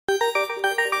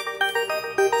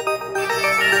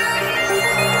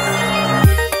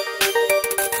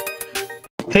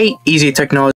Hey Easy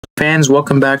Technology fans,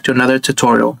 welcome back to another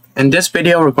tutorial. In this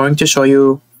video we're going to show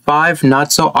you 5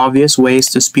 not so obvious ways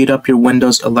to speed up your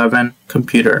Windows 11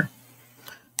 computer.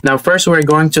 Now first we're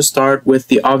going to start with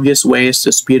the obvious ways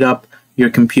to speed up your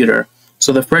computer.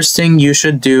 So the first thing you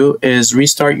should do is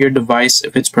restart your device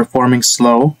if it's performing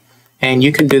slow, and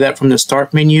you can do that from the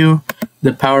start menu,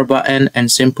 the power button,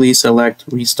 and simply select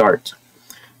restart.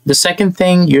 The second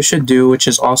thing you should do, which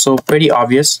is also pretty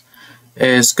obvious,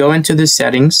 is go into the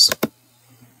settings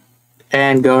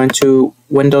and go into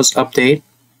Windows Update,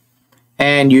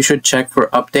 and you should check for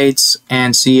updates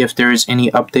and see if there is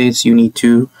any updates you need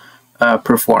to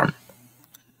perform.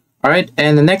 Alright,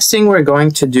 and the next thing we're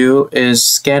going to do is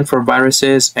scan for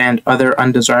viruses and other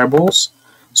undesirables.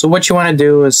 So what you want to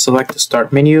do is select the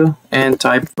start menu and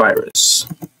type virus.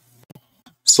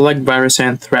 Select virus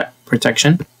and threat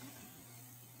protection.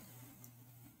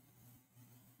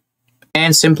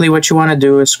 And simply what you want to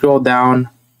do is scroll down.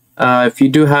 If you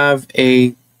do have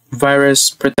a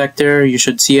virus protector, you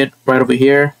should see it right over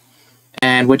here.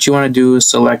 And what you want to do is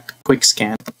select quick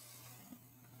scan.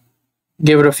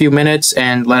 Give it a few minutes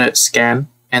and let it scan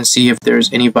and see if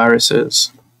there's any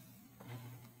viruses.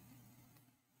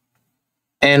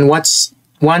 And once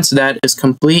that is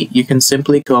complete, you can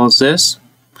simply close this.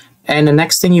 And the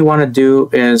next thing you want to do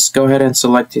is go ahead and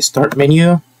select the start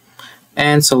menu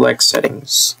and select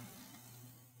settings.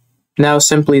 Now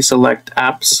simply select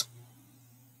apps,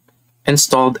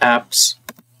 installed apps.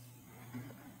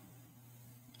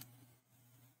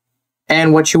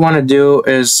 And what you want to do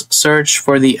is search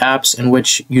for the apps in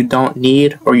which you don't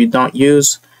need or you don't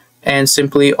use, and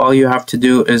simply all you have to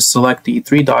do is select the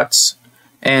 3 dots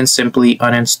and simply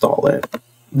uninstall it.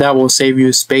 That will save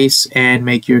you space and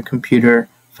make your computer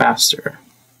faster.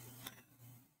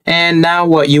 And now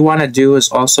what you want to do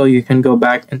is also you can go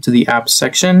back into the apps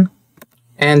section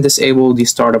and disable the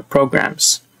startup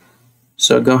programs.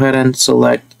 So go ahead and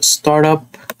select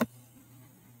startup.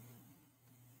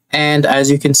 And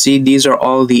as you can see, these are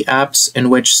all the apps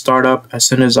in which start up as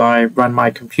soon as I run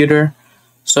my computer.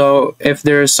 So if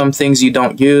there's some things you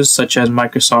don't use, such as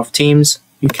Microsoft Teams,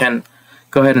 you can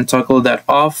go ahead and toggle that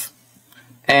off,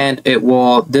 and it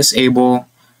will disable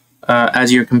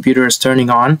as your computer is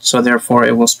turning on. So therefore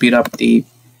it will speed up the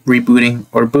rebooting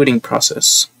or booting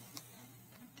process.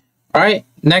 Alright,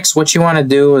 next what you want to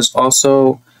do is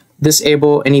also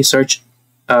disable any search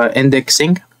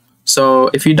indexing. So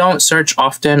if you don't search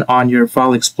often on your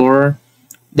file explorer,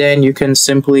 then you can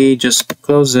simply just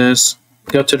close this,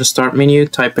 go to the start menu,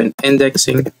 type in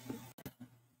indexing,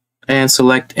 and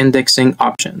select indexing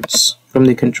options from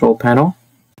the control panel.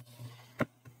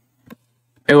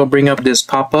 It will bring up this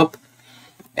pop-up,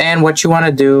 and what you want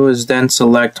to do is then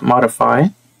select modify.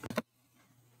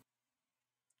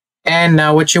 And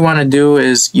now what you want to do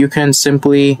is you can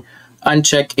simply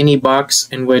uncheck any box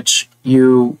in which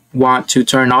you want to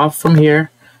turn off from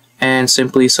here and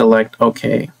simply select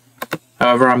OK.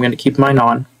 However, I'm going to keep mine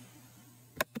on.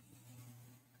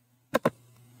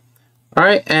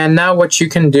 Alright, and now what you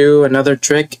can do, another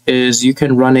trick, is you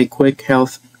can run a quick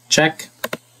health check.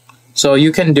 So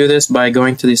you can do this by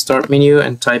going to the start menu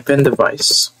and type in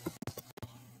device,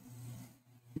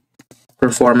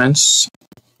 performance,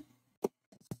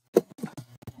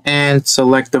 and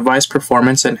select device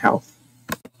performance and health.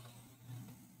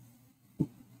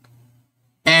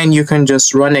 And you can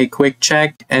just run a quick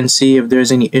check and see if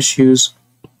there's any issues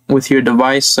with your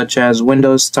device, such as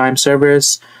Windows time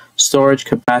service, storage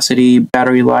capacity,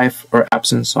 battery life, or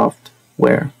absent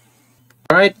software.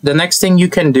 Alright, the next thing you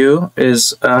can do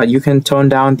is you can tone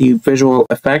down the visual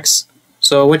effects.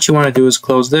 So what you want to do is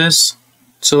close this,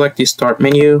 select the start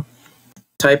menu,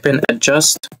 type in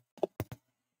adjust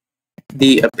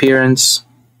the appearance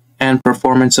and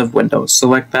performance of Windows.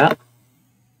 Select that.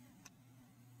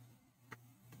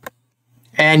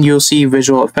 And you'll see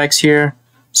visual effects here.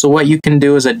 So what you can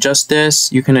do is adjust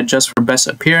this. You can adjust for best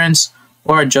appearance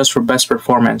or adjust for best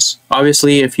performance.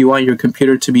 Obviously, if you want your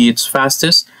computer to be its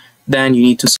fastest, then you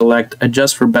need to select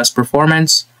adjust for best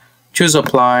performance, choose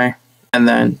apply, and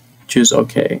then choose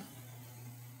OK.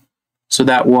 So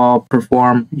that will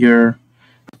perform your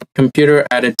computer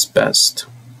at its best.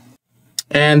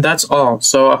 And that's all.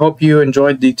 So I hope you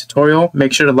enjoyed the tutorial.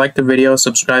 Make sure to like the video,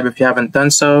 subscribe if you haven't done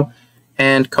so,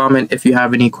 and comment if you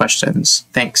have any questions.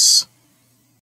 Thanks.